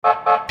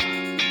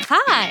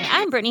Hi,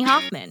 I'm Brittany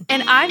Hoffman.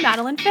 And I'm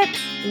Madeline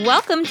Phipps.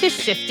 Welcome to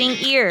Shifting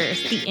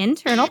Ears, the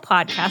internal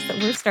podcast that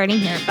we're starting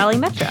here at Valley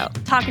Metro.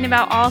 Talking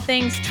about all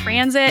things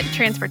transit,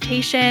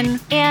 transportation,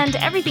 and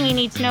everything you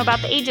need to know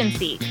about the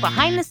agency,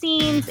 behind the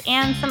scenes,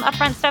 and some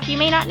upfront stuff you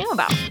may not know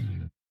about.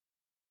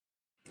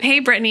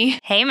 Hey, Brittany.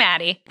 Hey,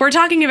 Maddie. We're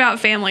talking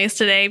about families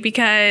today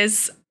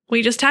because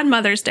we just had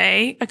Mother's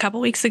Day a couple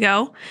weeks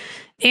ago,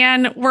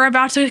 and we're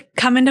about to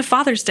come into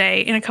Father's Day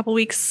in a couple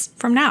weeks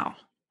from now.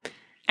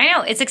 I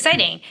know, it's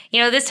exciting. You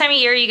know, this time of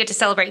year, you get to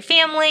celebrate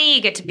family,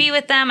 you get to be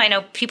with them. I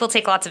know people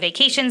take lots of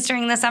vacations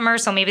during the summer,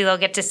 so maybe they'll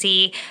get to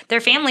see their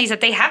families that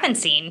they haven't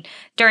seen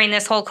during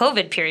this whole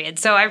COVID period.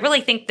 So I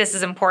really think this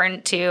is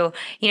important to,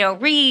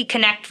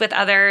 reconnect with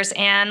others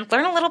and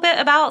learn a little bit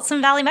about some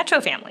Valley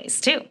Metro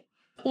families, too.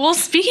 Well,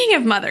 speaking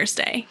of Mother's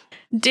Day,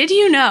 did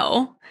you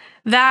know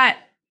that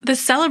the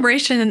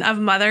celebration of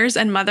mothers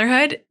and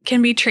motherhood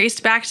can be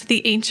traced back to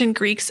the ancient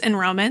Greeks and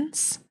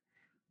Romans?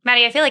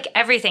 Maddie, I feel like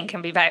everything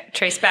can be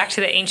traced back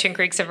to the ancient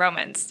Greeks and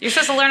Romans. You're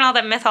supposed to learn all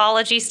the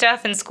mythology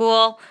stuff in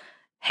school.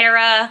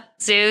 Hera,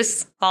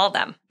 Zeus, all of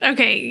them.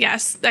 Okay,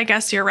 yes, I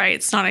guess you're right.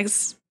 It's not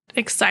as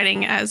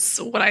exciting as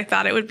what I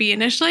thought it would be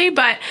initially.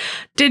 But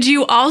did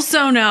you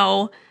also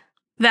know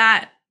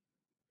that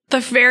the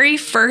very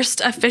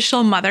first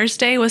official Mother's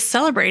Day was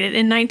celebrated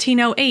in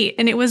 1908,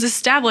 and it was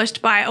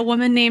established by a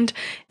woman named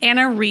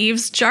Anna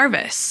Reeves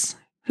Jarvis,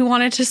 who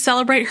wanted to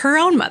celebrate her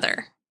own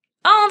mother.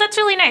 Oh, that's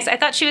really nice. I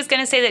thought she was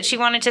going to say that she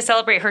wanted to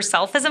celebrate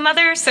herself as a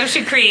mother, so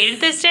she created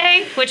this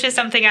day, which is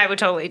something I would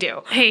totally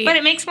do. Hey, but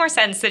it makes more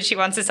sense that she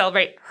wants to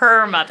celebrate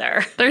her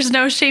mother. There's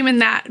no shame in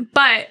that.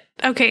 But,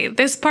 okay,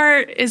 this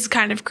part is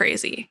kind of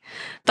crazy.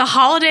 The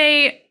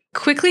holiday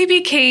quickly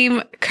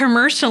became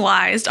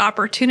commercialized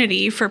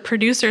opportunity for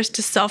producers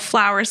to sell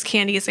flowers,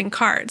 candies, and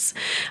cards.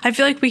 I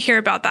feel like we hear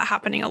about that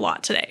happening a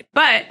lot today.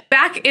 But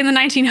back in the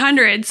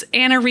 1900s,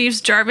 Anna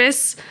Reeves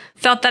Jarvis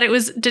felt that it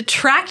was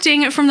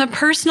detracting from the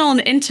personal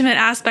and intimate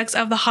aspects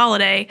of the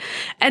holiday.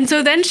 And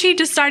so then she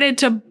decided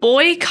to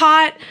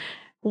boycott,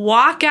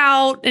 walk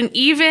out, and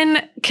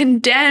even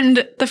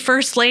condemned the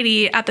First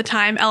Lady at the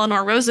time,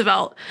 Eleanor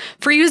Roosevelt,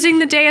 for using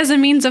the day as a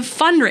means of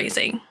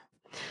fundraising.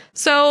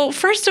 So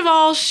first of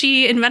all,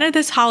 she invented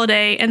this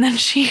holiday, and then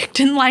she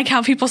didn't like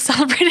how people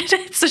celebrated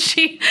it, so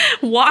she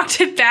walked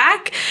it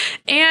back,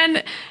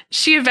 and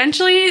she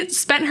eventually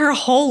spent her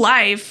whole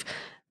life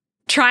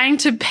trying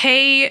to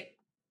pay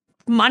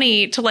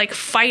money to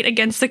fight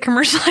against the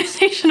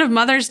commercialization of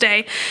Mother's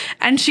Day,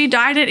 and she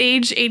died at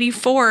age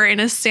 84 in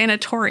a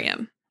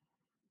sanatorium.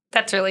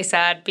 That's really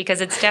sad because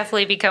it's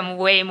definitely become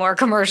way more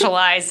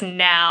commercialized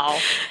now.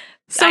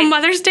 So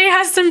Mother's Day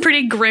has some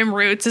pretty grim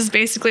roots is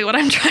basically what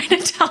I'm trying to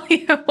tell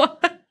you.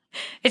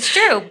 It's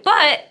true,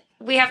 but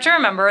we have to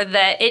remember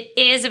that it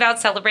is about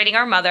celebrating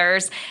our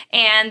mothers.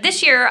 And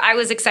this year I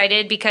was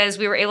excited because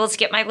we were able to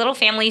get my little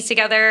families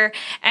together,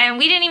 and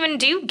we didn't even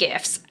do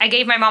gifts. I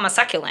gave my mom a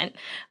succulent,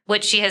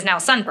 which she has now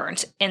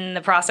sunburnt in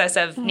the process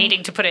of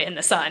needing to put it in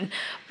the sun.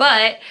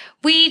 But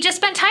we just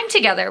spent time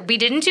together. We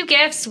didn't do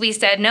gifts. We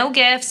said no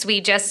gifts.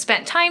 We just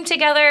spent time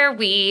together.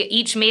 We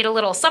each made a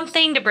little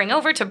something to bring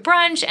over to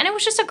brunch, and it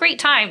was just a great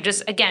time,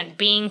 just, again,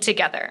 being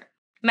together.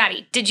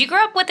 Maddie, did you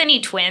grow up with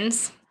any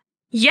twins?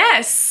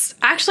 Yes.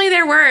 Actually,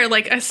 there were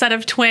a set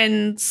of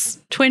twin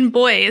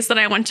boys that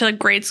I went to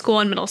grade school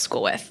and middle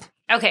school with.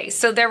 Okay,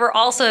 so there were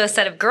also a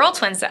set of girl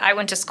twins that I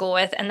went to school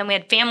with, and then we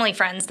had family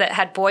friends that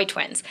had boy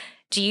twins.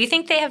 Do you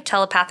think they have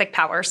telepathic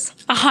powers?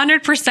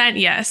 100%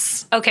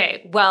 yes.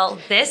 Okay, well,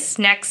 this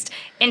next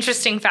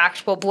interesting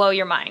fact will blow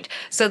your mind.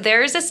 So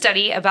there's a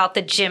study about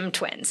the Jim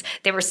twins.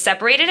 They were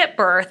separated at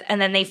birth, and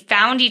then they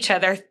found each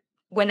other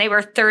when they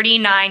were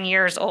 39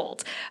 years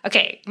old.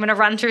 Okay, I'm going to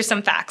run through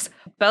some facts.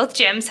 Both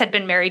Jims had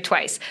been married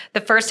twice.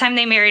 The first time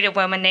they married a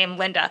woman named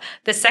Linda.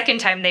 The second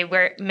time they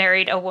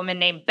married a woman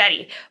named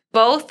Betty.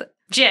 Both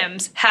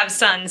Jims have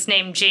sons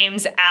named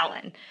James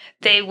Allen.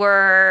 They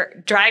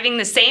were driving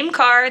the same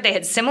car, they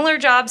had similar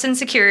jobs in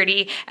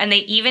security, and they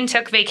even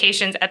took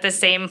vacations at the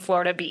same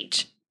Florida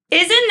beach.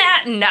 Isn't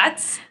that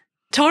nuts?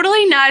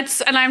 Totally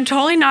nuts, and I'm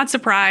totally not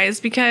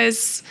surprised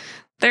because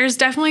there's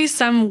definitely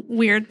some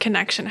weird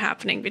connection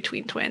happening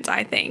between twins,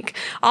 I think.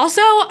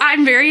 Also,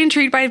 I'm very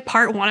intrigued by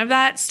part one of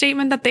that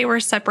statement that they were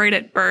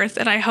separated at birth,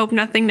 and I hope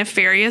nothing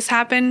nefarious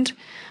happened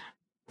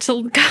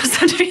to cause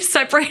them to be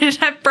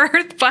separated at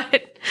birth,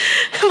 but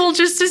we'll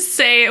just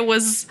say it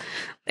was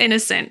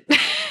innocent.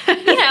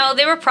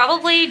 They were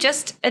probably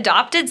just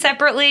adopted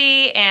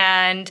separately,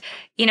 and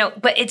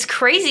but it's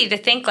crazy to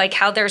think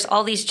how there's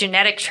all these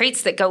genetic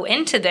traits that go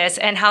into this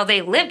and how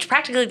they lived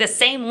practically the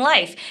same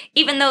life,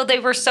 even though they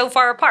were so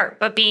far apart.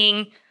 But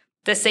being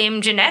the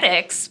same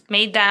genetics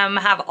made them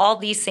have all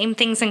these same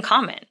things in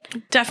common.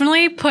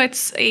 Definitely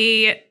puts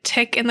a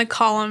tick in the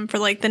column for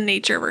the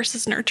nature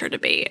versus nurture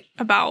debate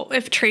about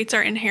if traits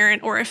are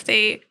inherent or if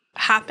they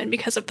happen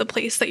because of the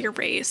place that you're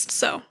raised.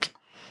 So,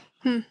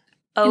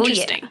 Oh,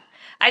 interesting. Yeah.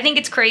 I think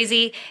it's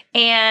crazy.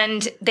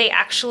 And they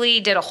actually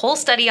did a whole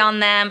study on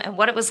them and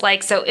what it was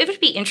like. So it would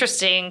be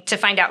interesting to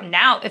find out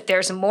now if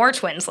there's more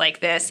twins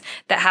like this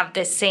that have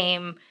this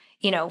same,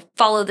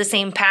 follow the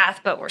same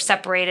path, but were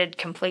separated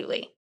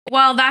completely.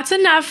 Well, that's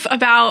enough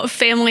about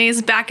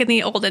families back in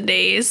the olden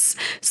days.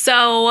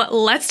 So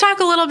let's talk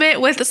a little bit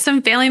with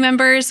some family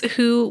members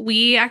who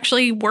we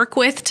actually work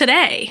with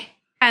today.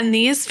 And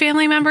these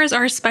family members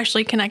are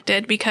especially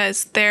connected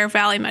because they're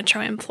Valley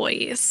Metro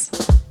employees.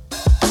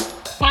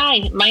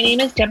 Hi, my name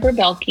is Deborah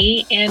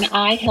Belke, and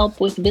I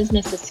help with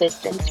business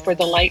assistance for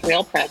the light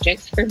rail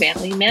projects for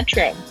Valley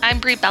Metro. I'm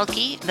Bree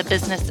Belke, the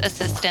business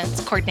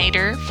assistance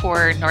coordinator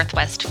for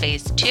Northwest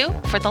Phase 2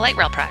 for the light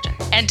rail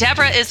project. And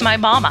Deborah is my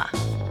mama.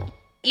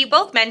 You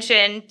both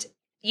mentioned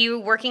you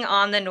working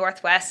on the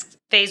Northwest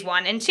Phase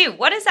 1 and 2.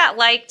 What is that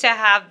like to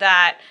have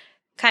that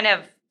kind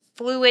of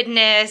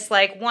fluidness,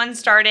 like one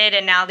started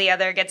and now the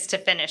other gets to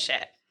finish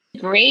it?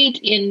 Great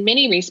in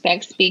many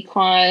respects,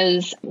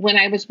 because when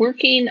I was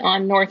working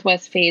on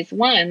Northwest Phase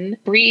 1,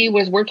 Bree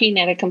was working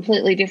at a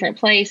completely different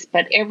place,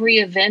 but every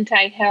event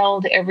I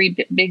held,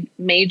 every big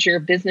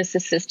major business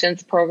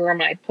assistance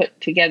program I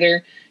put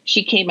together,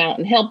 she came out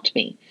and helped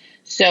me.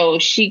 So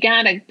she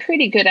got a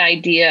pretty good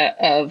idea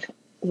of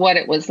what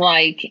it was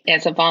like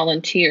as a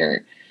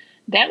volunteer.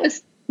 That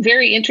was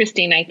very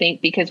interesting, I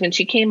think, because when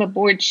she came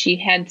aboard, she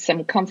had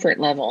some comfort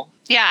level.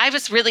 Yeah, I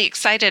was really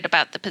excited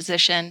about the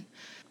position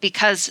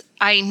because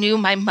I knew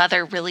my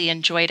mother really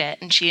enjoyed it,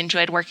 and she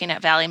enjoyed working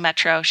at Valley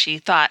Metro. She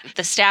thought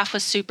the staff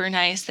was super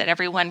nice, that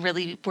everyone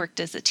really worked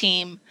as a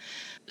team.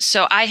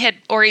 So I had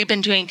already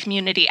been doing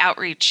community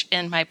outreach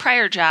in my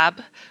prior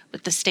job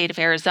with the state of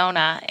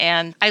Arizona,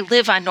 and I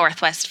live on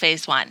Northwest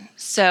Phase 1.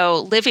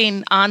 So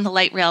living on the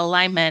light rail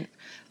alignment,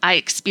 I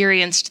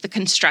experienced the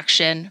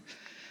construction.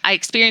 I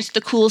experienced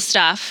the cool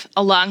stuff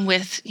along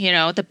with,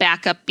 the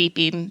backup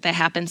beeping that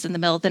happens in the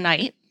middle of the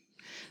night.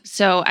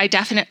 So I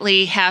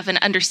definitely have an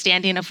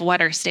understanding of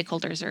what our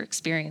stakeholders are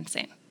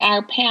experiencing.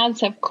 Our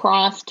paths have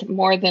crossed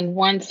more than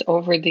once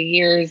over the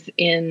years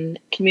in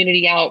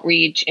community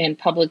outreach and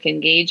public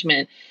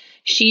engagement.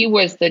 She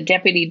was the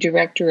Deputy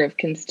Director of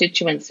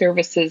Constituent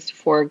Services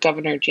for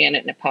Governor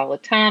Janet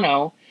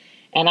Napolitano,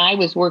 and I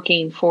was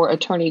working for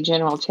Attorney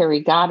General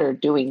Terry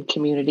Goddard doing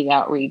community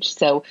outreach.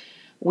 So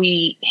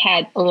we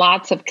had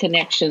lots of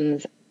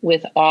connections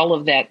with all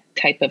of that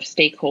type of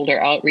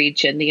stakeholder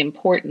outreach and the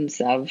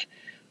importance of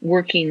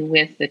working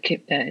with the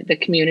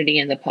community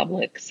and the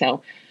public.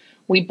 So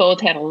we both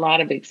had a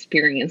lot of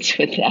experience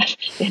with that.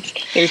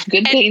 There's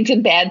good things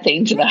and bad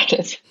things about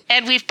it.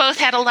 And we've both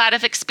had a lot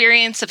of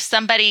experience of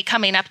somebody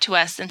coming up to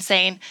us and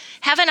saying,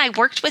 haven't I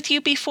worked with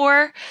you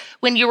before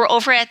when you were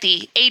over at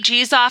the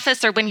AG's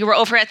office or when you were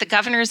over at the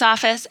governor's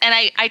office? And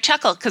I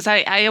chuckle because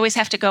I always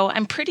have to go,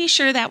 I'm pretty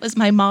sure that was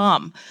my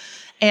mom.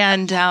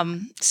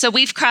 And so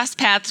we've crossed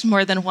paths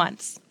more than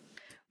once.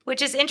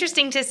 Which is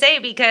interesting to say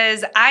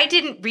because I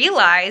didn't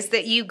realize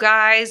that you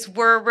guys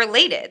were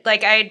related.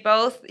 Like I had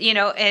both,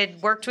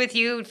 had worked with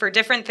you for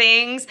different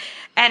things.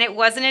 And it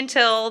wasn't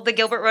until the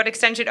Gilbert Road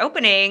Extension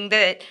opening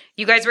that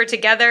you guys were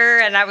together.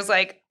 And I was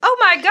like, oh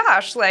my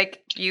gosh,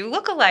 like you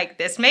look alike.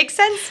 This makes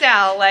sense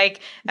now.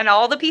 And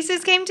all the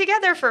pieces came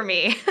together for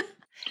me.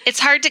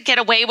 It's hard to get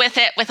away with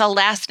it with a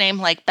last name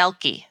like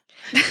Belke.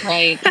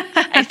 Right.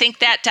 I think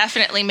that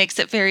definitely makes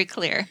it very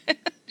clear.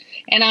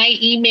 And I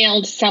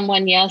emailed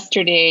someone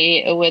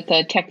yesterday with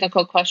a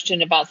technical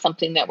question about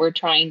something that we're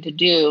trying to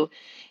do.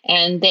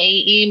 And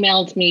they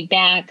emailed me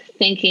back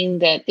thinking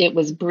that it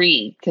was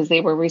Bree because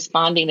they were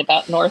responding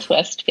about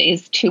Northwest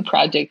Phase 2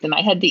 project. And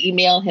I had to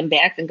email him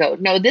back and go,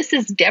 no, this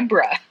is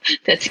Deborah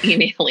that's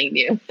emailing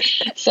you.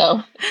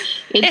 So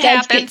it does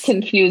happens. get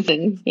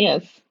confusing.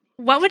 Yes.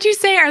 What would you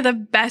say are the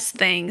best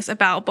things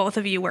about both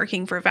of you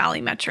working for Valley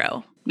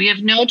Metro? We have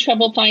no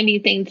trouble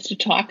finding things to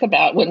talk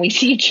about when we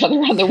see each other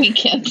on the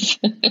weekends.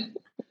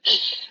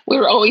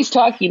 We're always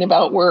talking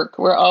about work.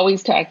 We're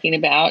always talking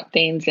about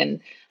things and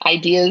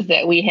ideas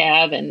that we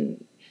have.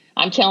 And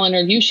I'm telling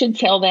her, you should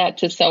tell that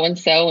to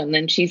so-and-so. And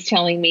then she's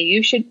telling me,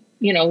 you should,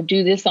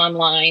 do this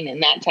online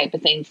and that type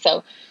of thing.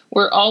 So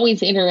we're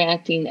always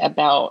interacting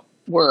about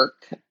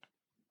work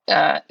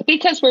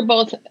because we're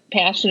both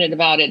passionate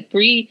about it.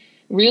 Bree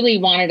really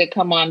wanted to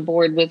come on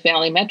board with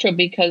Valley Metro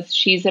because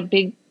she's a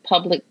big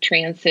public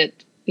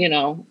transit,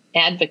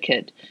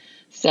 advocate.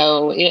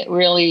 So it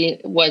really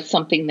was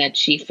something that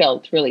she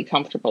felt really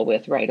comfortable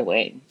with right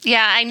away.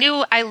 Yeah, I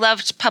knew I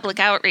loved public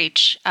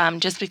outreach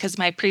just because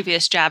my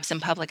previous jobs in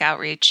public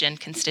outreach and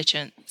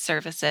constituent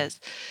services.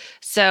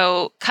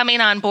 So coming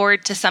on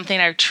board to something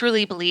I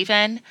truly believe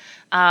in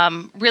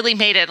really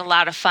made it a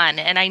lot of fun.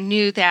 And I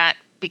knew that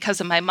because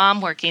of my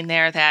mom working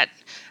there that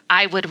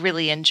I would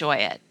really enjoy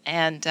it.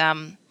 And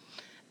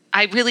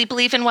I really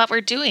believe in what we're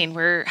doing.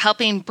 We're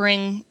helping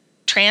bring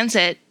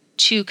transit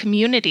to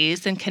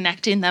communities and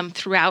connecting them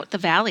throughout the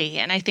valley.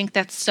 And I think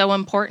that's so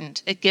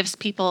important. It gives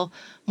people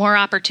more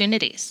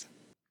opportunities.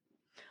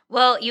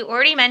 Well, you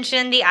already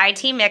mentioned the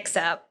IT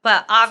mix-up,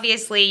 but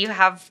obviously you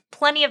have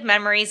plenty of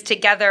memories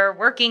together,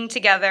 working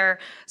together.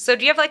 So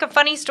do you have like a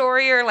funny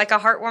story or like a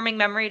heartwarming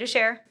memory to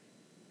share?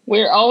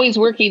 We're always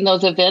working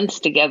those events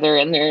together,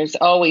 and there's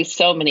always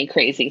so many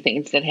crazy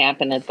things that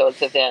happen at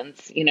those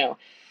events.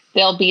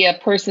 There'll be a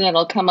person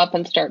that'll come up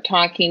and start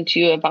talking to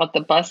you about the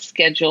bus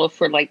schedule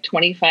for like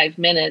 25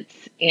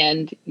 minutes,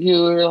 and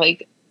you're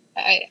like,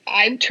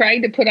 I'm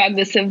trying to put on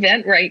this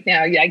event right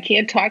now. I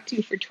can't talk to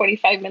you for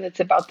 25 minutes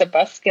about the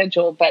bus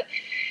schedule, but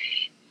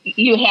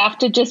you have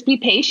to just be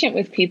patient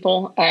with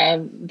people.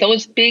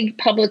 Those big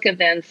public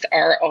events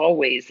are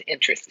always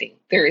interesting.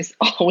 There is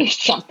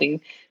always something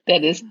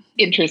that is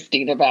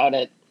interesting about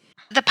it.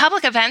 The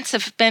public events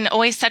have been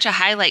always such a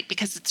highlight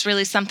because it's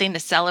really something to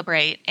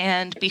celebrate.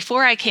 And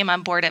before I came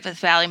on board with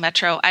Valley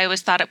Metro, I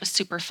always thought it was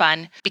super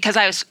fun because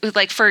I was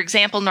like, for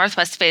example,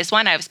 Northwest Phase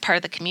 1, I was part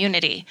of the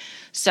community.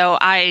 So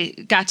I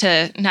got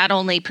to not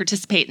only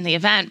participate in the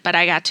event, but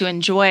I got to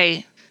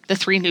enjoy the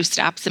 3 new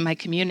stops in my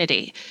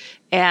community.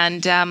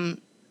 And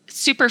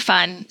super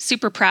fun,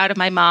 super proud of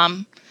my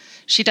mom.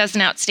 She does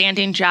an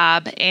outstanding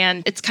job.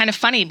 And it's kind of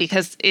funny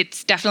because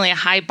it's definitely a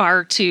high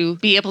bar to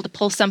be able to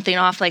pull something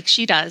off like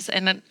she does.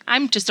 And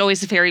I'm just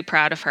always very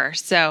proud of her.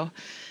 So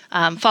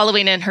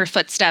following in her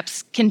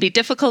footsteps can be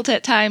difficult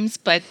at times,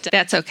 but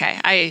that's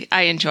okay.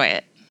 I enjoy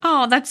it.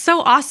 Oh, that's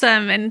so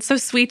awesome and so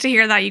sweet to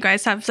hear that you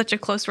guys have such a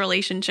close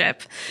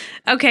relationship.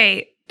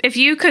 Okay, if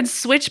you could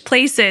switch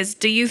places,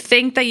 do you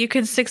think that you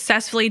could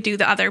successfully do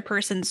the other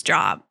person's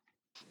job?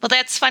 Well,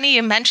 that's funny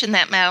you mentioned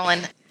that,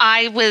 Madeline.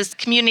 I was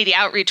community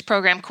outreach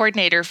program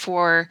coordinator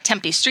for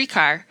Tempe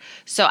Streetcar,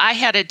 so I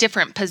had a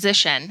different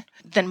position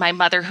than my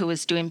mother who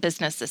was doing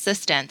business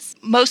assistance.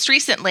 Most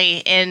recently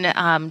in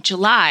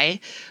July,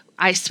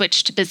 I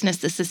switched to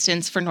business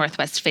assistance for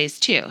Northwest Phase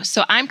 2.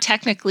 So I'm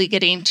technically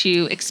getting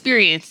to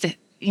experience,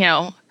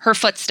 her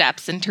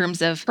footsteps in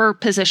terms of her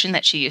position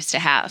that she used to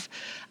have.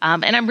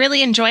 And I'm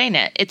really enjoying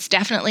it. It's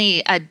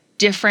definitely a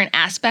different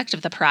aspect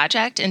of the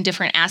project and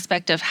different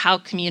aspect of how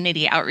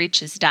community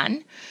outreach is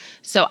done.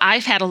 So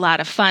I've had a lot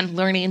of fun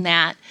learning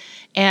that.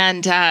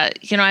 And,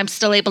 I'm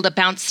still able to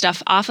bounce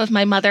stuff off of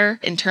my mother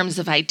in terms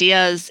of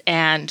ideas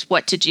and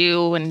what to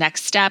do and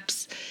next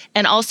steps.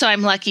 And also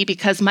I'm lucky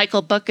because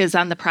Michael Book is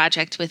on the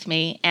project with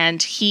me,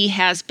 and he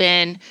has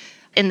been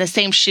in the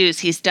same shoes.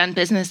 He's done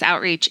business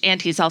outreach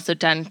and he's also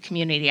done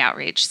community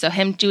outreach. So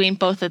him doing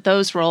both of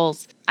those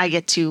roles, I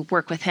get to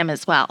work with him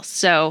as well.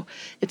 So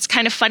it's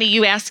kind of funny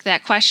you ask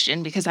that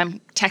question because I'm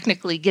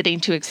technically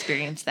getting to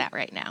experience that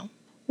right now.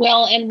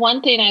 Well, and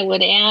one thing I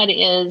would add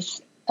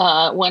is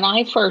when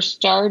I first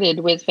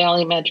started with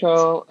Valley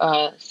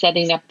Metro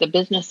setting up the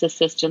business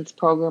assistance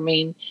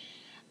programming,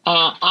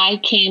 I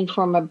came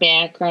from a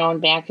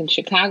background back in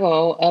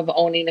Chicago of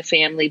owning a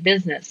family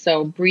business.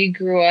 So Bree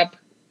grew up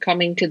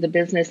coming to the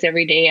business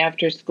every day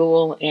after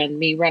school and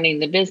me running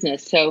the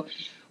business. So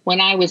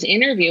when I was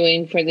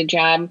interviewing for the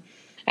job,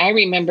 I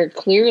remember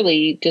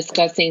clearly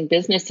discussing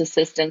business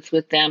assistance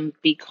with them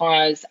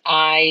because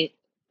I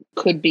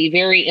could be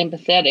very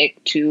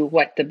empathetic to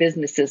what the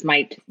businesses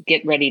might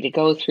get ready to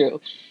go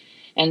through.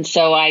 And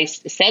so I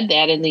said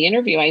that in the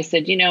interview. I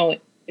said,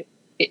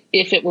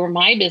 if it were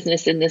my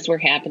business and this were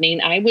happening,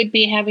 I would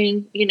be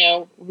having,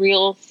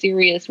 real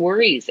serious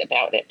worries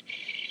about it.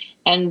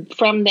 And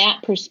from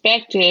that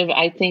perspective,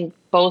 I think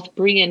both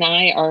Bree and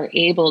I are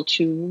able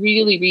to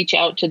really reach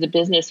out to the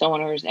business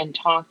owners and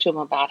talk to them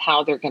about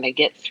how they're going to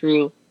get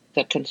through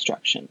the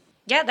construction.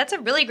 Yeah, that's a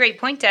really great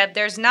point, Deb.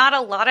 There's not a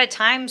lot of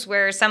times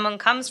where someone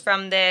comes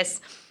from this,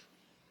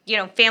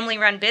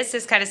 family-run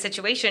business kind of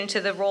situation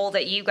to the role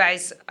that you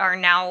guys are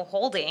now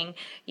holding.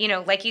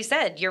 Like you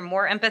said, you're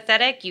more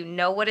empathetic. You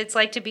know what it's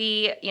like to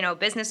be, a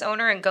business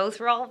owner and go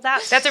through all of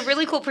that. That's a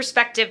really cool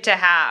perspective to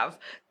have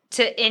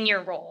in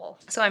your role.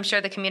 So I'm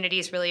sure the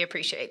communities really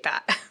appreciate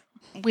that.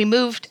 We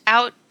moved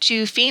out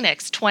to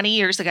Phoenix 20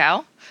 years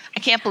ago. I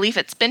can't believe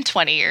it's been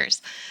 20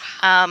 years.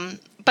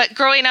 But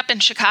growing up in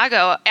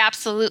Chicago,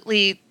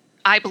 absolutely,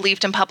 I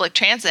believed in public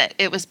transit.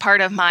 It was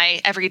part of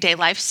my everyday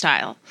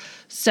lifestyle.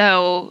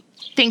 So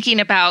thinking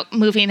about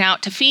moving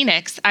out to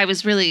Phoenix, I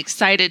was really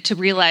excited to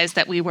realize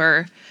that we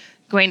were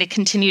going to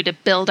continue to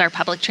build our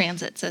public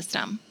transit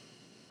system.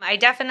 I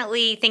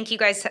definitely think you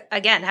guys,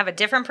 again, have a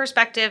different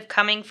perspective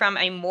coming from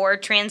a more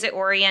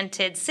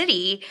transit-oriented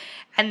city,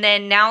 and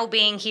then now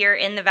being here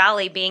in the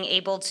Valley, being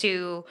able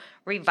to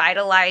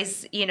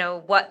revitalize,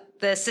 what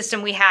the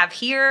system we have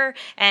here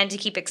and to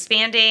keep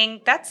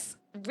expanding. That's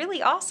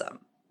really awesome.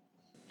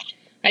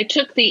 I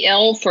took the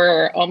L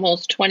for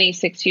almost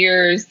 26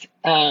 years,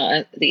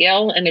 the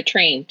L and a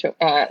train,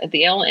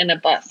 the L and a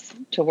bus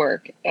to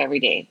work every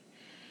day.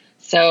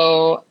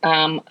 So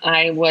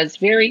I was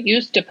very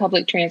used to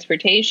public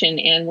transportation.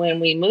 And when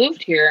we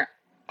moved here,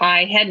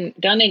 I hadn't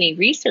done any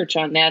research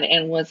on that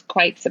and was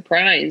quite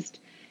surprised,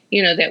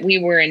 that we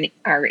were in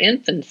our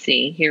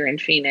infancy here in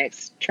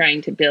Phoenix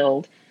trying to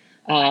build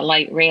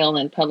light rail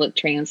and public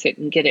transit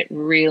and get it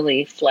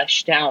really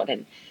fleshed out.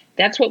 And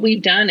that's what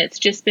we've done. It's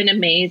just been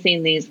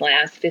amazing these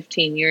last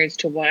 15 years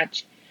to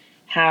watch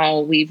how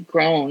we've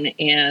grown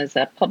as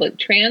a public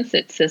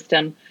transit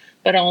system,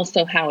 but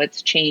also how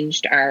it's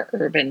changed our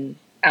urban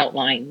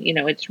outline.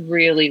 It's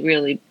really,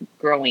 really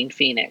growing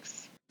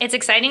Phoenix. It's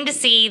exciting to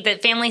see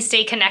that families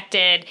stay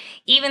connected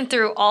even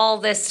through all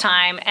this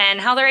time and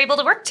how they're able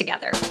to work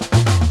together.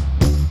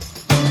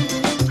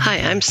 Hi,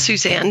 I'm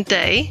Suzanne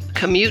Day,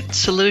 Commute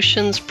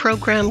Solutions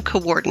Program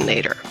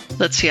Coordinator.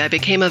 Let's see, I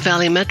became a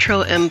Valley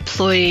Metro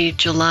employee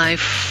July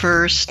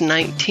 1st,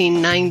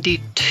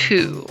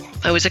 1992.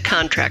 I was a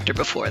contractor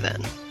before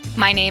then.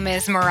 My name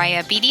is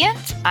Mariah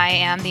Bedient. I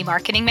am the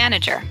marketing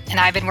manager, and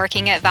I've been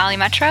working at Valley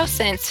Metro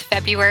since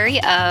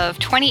February of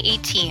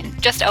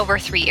 2018, just over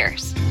 3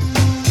 years.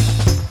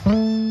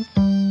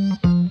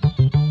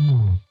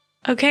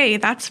 Okay,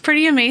 that's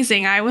pretty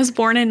amazing. I was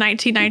born in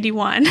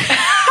 1991.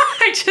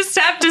 I just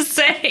have to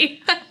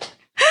say.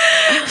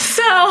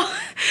 So,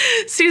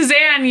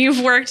 Suzanne,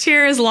 you've worked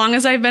here as long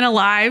as I've been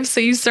alive, so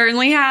you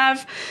certainly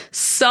have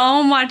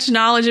so much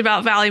knowledge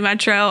about Valley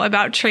Metro,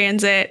 about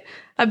transit,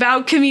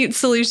 about commute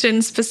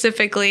solutions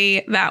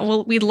specifically that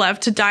we'd love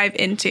to dive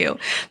into.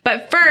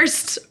 But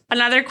first,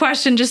 another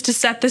question just to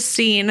set the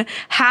scene.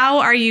 How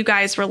are you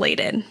guys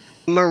related?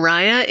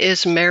 Mariah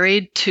is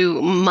married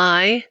to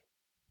my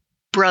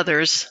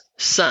brother's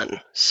son.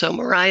 So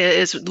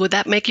Mariah would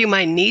that make you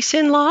my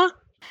niece-in-law?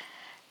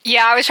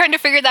 Yeah, I was trying to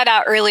figure that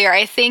out earlier.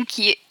 I think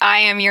I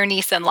am your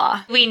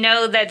niece-in-law. We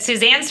know that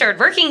Suzanne started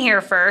working here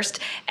first.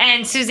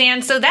 And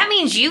Suzanne, so that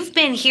means you've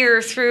been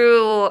here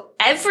through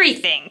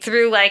everything,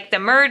 through like the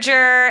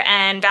merger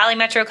and Valley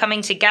Metro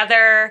coming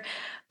together.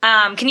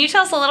 Can you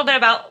tell us a little bit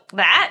about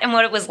that and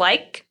what it was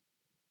like?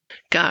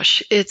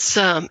 Gosh, it's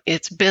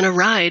been a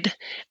ride.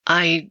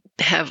 I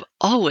have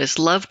always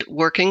loved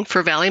working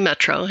for Valley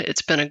Metro.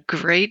 It's been a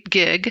great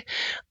gig.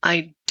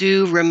 I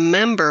do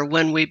remember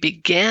when we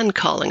began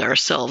calling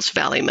ourselves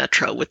Valley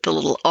Metro with the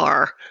little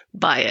R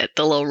by it,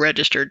 the little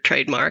registered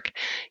trademark.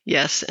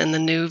 Yes, and the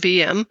new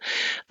VM.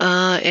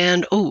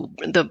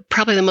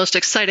 Probably the most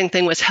exciting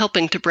thing was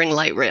helping to bring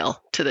light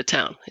rail to the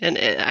town, and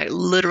I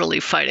literally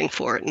fighting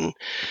for it, and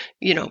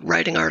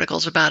writing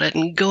articles about it,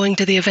 and going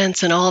to the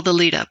events and all the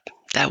lead up.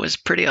 That was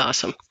pretty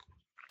awesome.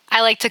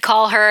 I like to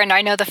call her, and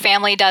I know the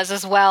family does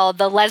as well,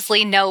 the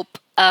Leslie Knope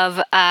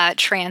of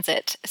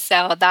transit.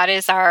 So that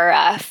is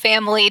our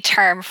family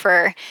term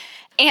for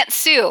Aunt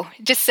Sue.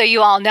 Just so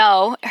you all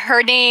know,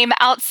 her name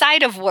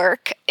outside of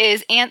work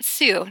is Aunt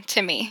Sue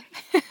to me.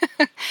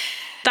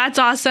 That's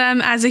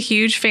awesome. As a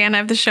huge fan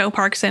of the show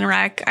Parks and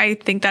Rec, I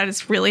think that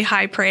is really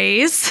high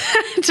praise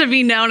to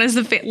be known as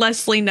the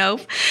Leslie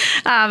Knope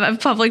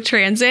of public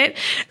transit.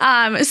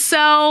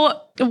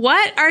 So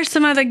what are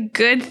some of the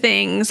good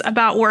things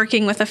about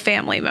working with a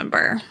family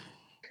member?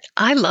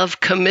 I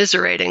love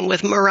commiserating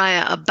with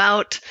Mariah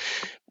about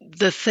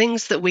the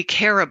things that we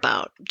care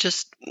about.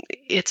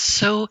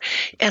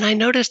 And I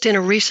noticed in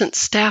a recent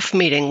staff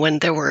meeting when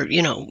there were,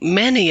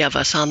 many of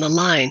us on the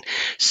line,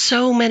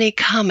 so many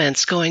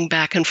comments going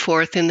back and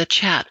forth in the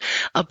chat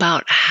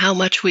about how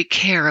much we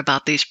care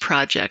about these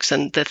projects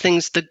and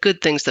the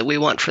good things that we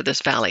want for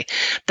this valley.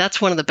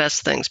 That's one of the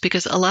best things,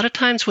 because a lot of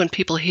times when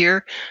people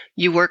hear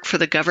you work for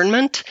the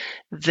government,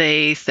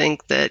 they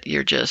think that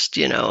you're just,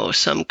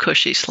 some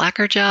cushy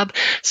slacker job.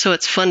 So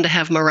it's fun to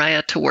have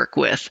Mariah to work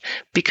with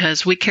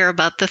because we care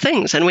about the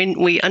things and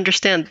we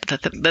understand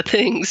the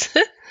things.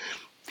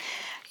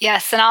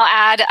 Yes, and I'll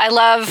add, I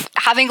love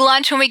having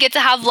lunch when we get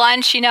to have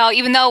lunch,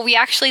 even though we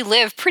actually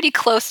live pretty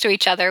close to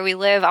each other. We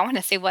live, I want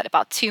to say,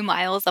 about 2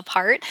 miles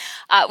apart.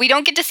 We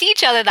don't get to see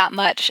each other that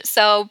much.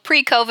 So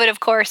pre-COVID, of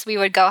course, we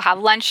would go have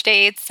lunch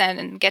dates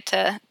and get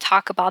to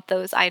talk about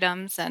those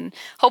items. And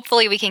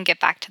hopefully we can get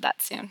back to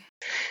that soon.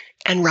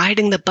 And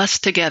riding the bus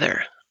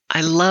together.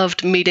 I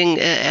loved meeting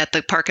at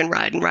the park and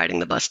ride and riding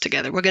the bus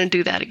together. We're going to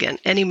do that again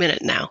any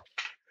minute now.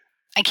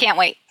 I can't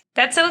wait.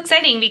 That's so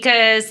exciting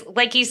because,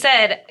 like you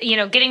said,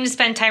 getting to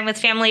spend time with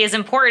family is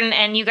important,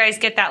 and you guys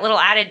get that little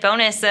added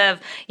bonus of,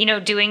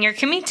 doing your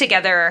commute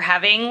together or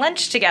having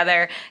lunch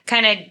together,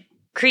 kind of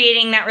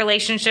creating that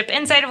relationship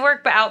inside of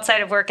work but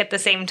outside of work at the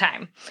same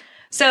time.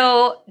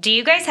 So do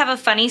you guys have a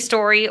funny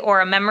story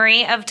or a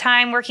memory of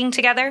time working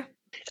together?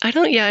 I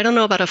don't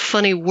know about a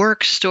funny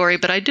work story,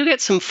 but I do get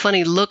some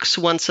funny looks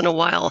once in a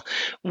while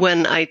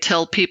when I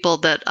tell people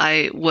that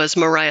I was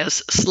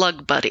Mariah's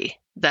slug buddy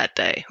that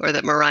day, or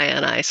that Mariah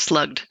and I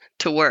slugged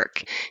to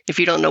work. If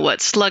you don't know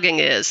what slugging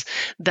is,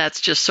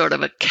 that's just sort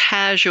of a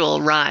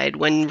casual ride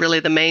when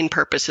really the main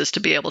purpose is to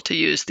be able to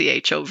use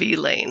the HOV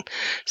lane.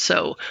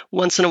 So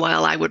once in a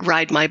while I would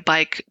ride my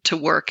bike to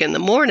work in the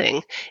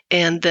morning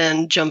and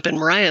then jump in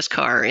Mariah's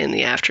car in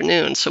the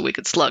afternoon so we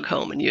could slug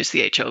home and use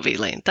the HOV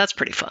lane. That's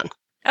pretty fun.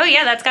 Oh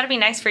yeah, that's got to be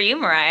nice for you,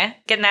 Mariah.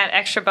 Getting that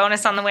extra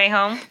bonus on the way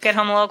home. Get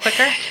home a little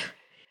quicker.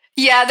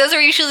 Yeah, those are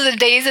usually the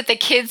days that the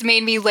kids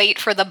made me late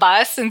for the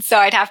bus, and so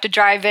I'd have to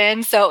drive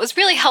in. So it was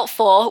really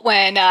helpful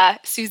when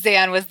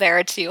Suzanne was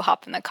there to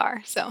hop in the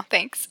car. So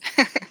thanks.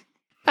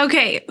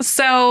 Okay,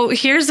 so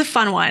here's a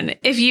fun one.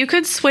 If you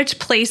could switch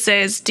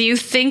places, do you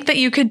think that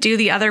you could do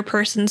the other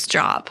person's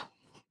job?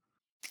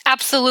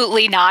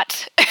 Absolutely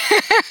not.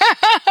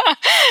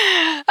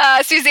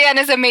 Suzanne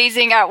is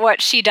amazing at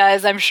what she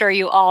does. I'm sure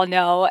you all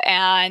know.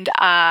 And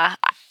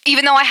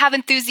even though I have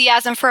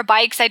enthusiasm for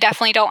bikes, I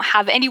definitely don't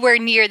have anywhere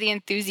near the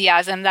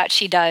enthusiasm that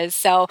she does.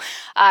 So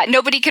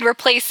nobody could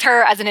replace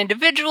her as an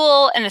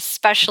individual, and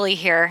especially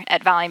here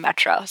at Valley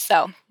Metro.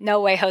 So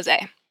no way,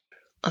 Jose.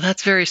 Oh,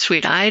 that's very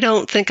sweet. I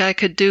don't think I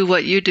could do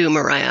what you do,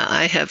 Mariah.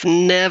 I have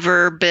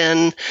never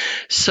been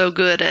so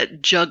good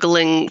at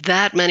juggling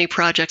that many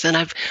projects. And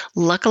I've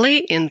luckily,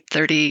 in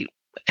 30,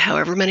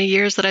 however many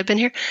years that I've been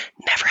here,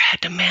 never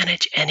had to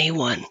manage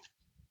anyone.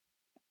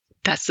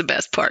 That's the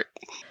best part.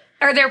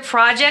 Are there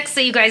projects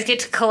that you guys get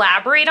to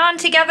collaborate on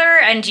together?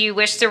 And do you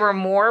wish there were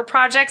more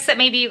projects that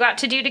maybe you got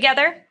to do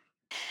together?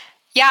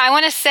 Yeah, I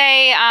want to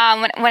say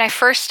when I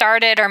first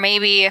started, or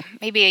maybe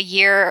a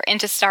year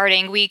into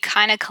starting, we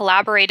kind of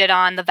collaborated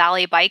on the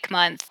Valley Bike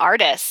Month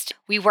artist.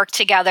 We worked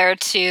together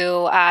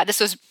to, this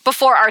was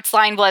before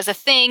Artsline was a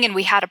thing and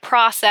we had a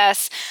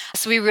process.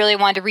 So we really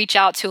wanted to reach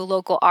out to a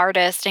local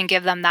artist and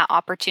give them that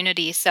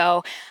opportunity.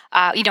 So,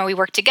 we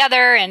worked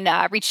together and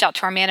reached out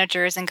to our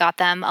managers and got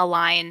them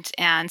aligned.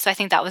 And so I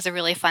think that was a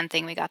really fun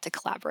thing we got to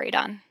collaborate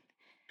on.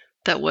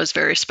 That was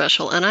very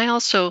special. And I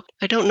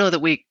don't know that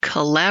we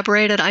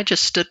collaborated. I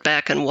just stood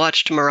back and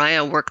watched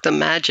Mariah work the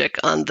magic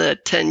on the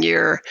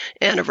 10-year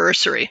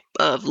anniversary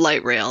of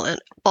Light Rail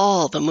and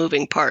all the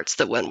moving parts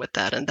that went with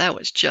that. And that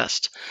was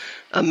just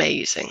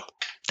amazing.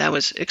 That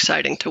was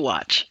exciting to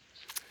watch.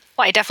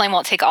 Well, I definitely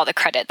won't take all the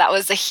credit. That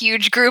was a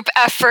huge group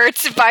effort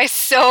by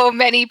so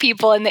many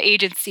people in the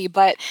agency.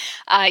 But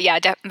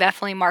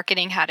definitely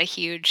marketing had a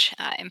huge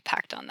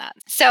impact on that.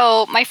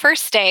 So my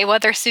first day,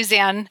 whether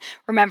Suzanne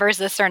remembers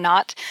this or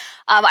not,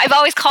 I've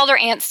always called her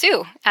Aunt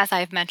Sue, as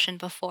I've mentioned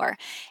before.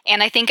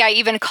 And I think I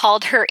even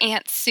called her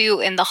Aunt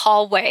Sue in the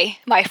hallway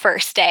my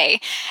first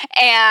day.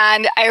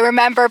 And I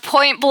remember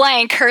point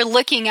blank her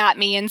looking at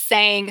me and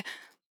saying,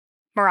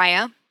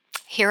 "Mariah,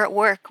 here at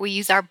work, we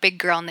use our big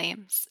girl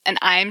names, and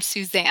I'm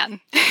Suzanne."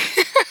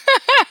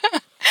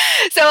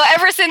 So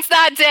ever since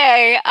that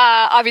day,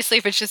 obviously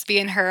if it's just me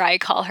and her, I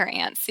call her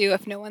Aunt Sue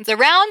if no one's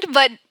around.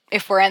 But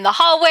if we're in the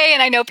hallway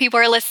and I know people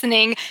are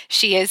listening,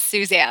 she is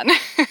Suzanne.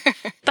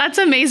 That's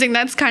amazing.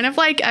 That's kind of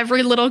like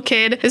every little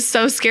kid is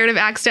so scared of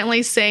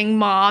accidentally saying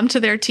mom to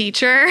their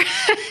teacher.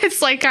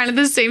 It's like kind of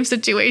the same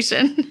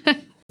situation.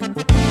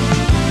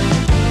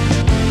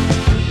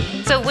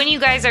 So when you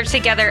guys are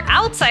together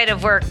outside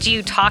of work, do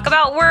you talk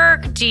about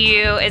work?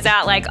 Is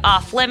that like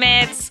off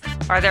limits?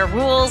 Are there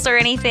rules or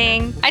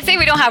anything? I'd say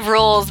we don't have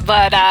rules,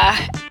 but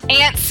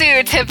Aunt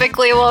Sue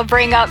typically will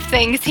bring up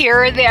things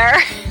here or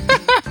there.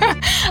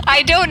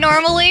 I don't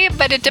normally,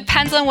 but it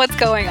depends on what's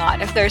going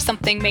on. If there's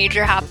something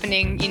major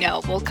happening,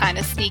 we'll kind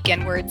of sneak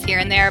in words here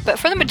and there. But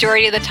for the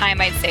majority of the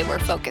time, I'd say we're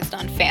focused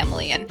on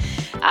family and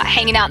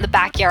hanging out in the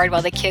backyard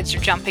while the kids are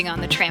jumping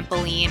on the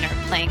trampoline or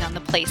playing on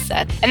the play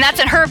set. And that's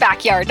in her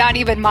backyard, not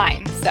even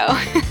mine. So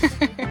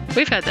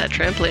We've had that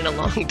trampoline a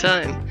long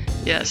time.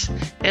 Yes,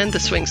 and the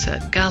swing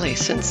set. Golly,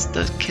 since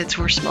the kids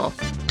were small.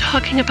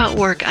 Talking about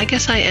work, I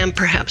guess I am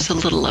perhaps a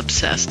little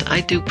obsessed.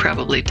 I do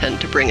probably tend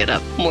to bring it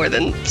up more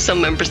than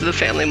some members of the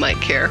family might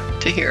care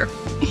to hear.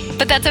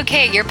 But that's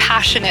okay. You're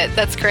passionate.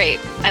 That's great.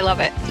 I love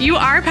it. You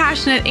are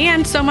passionate,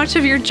 and so much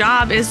of your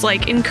job is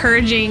like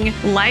encouraging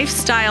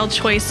lifestyle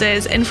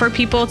choices and for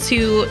people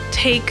to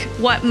take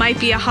what might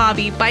be a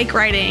hobby, bike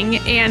riding,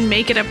 and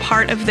make it a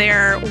part of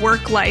their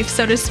work life,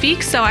 so to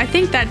speak. So I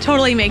think that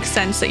totally makes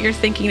sense that you're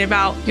thinking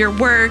about your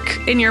work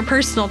in your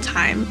personal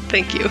time.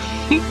 Thank you.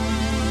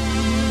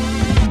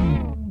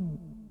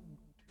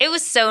 It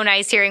was so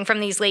nice hearing from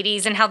these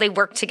ladies and how they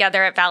work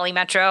together at Valley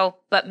Metro.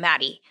 But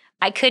Maddie,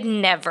 I could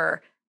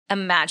never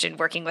imagine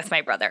working with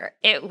my brother.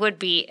 It would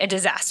be a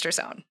disaster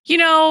zone.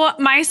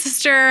 My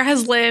sister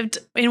has lived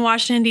in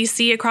Washington,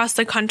 D.C. across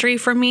the country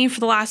from me for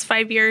the last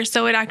 5 years.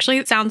 So it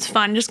actually sounds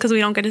fun just because we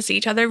don't get to see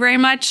each other very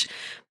much.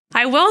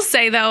 I will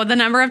say, though, the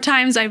number of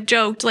times I've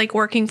joked, like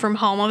working from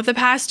home over the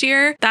past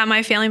year, that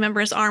my family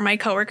members are my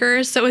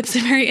coworkers. So it's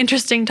very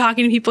interesting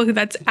talking to people who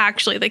that's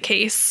actually the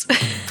case.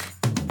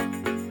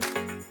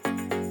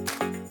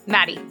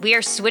 Maddie, we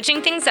are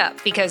switching things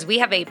up because we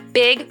have a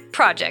big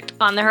project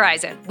on the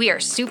horizon we are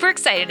super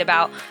excited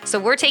about, so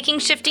we're taking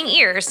Shifting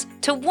Ears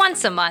to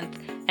once a month.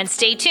 And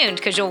stay tuned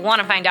because you'll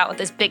want to find out what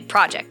this big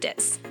project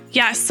is.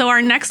 Yes, so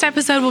our next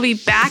episode will be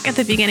back at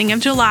the beginning of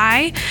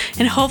July,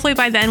 and hopefully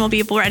by then we'll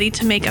be ready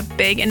to make a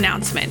big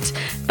announcement.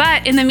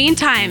 But in the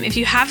meantime, if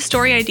you have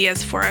story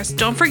ideas for us,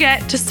 don't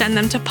forget to send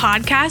them to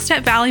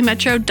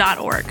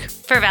podcast@valleymetro.org.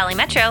 For Valley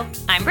Metro,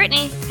 I'm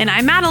Brittany. And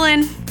I'm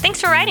Madeline. Thanks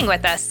for riding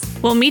with us.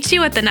 We'll meet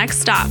you at the next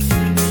stop.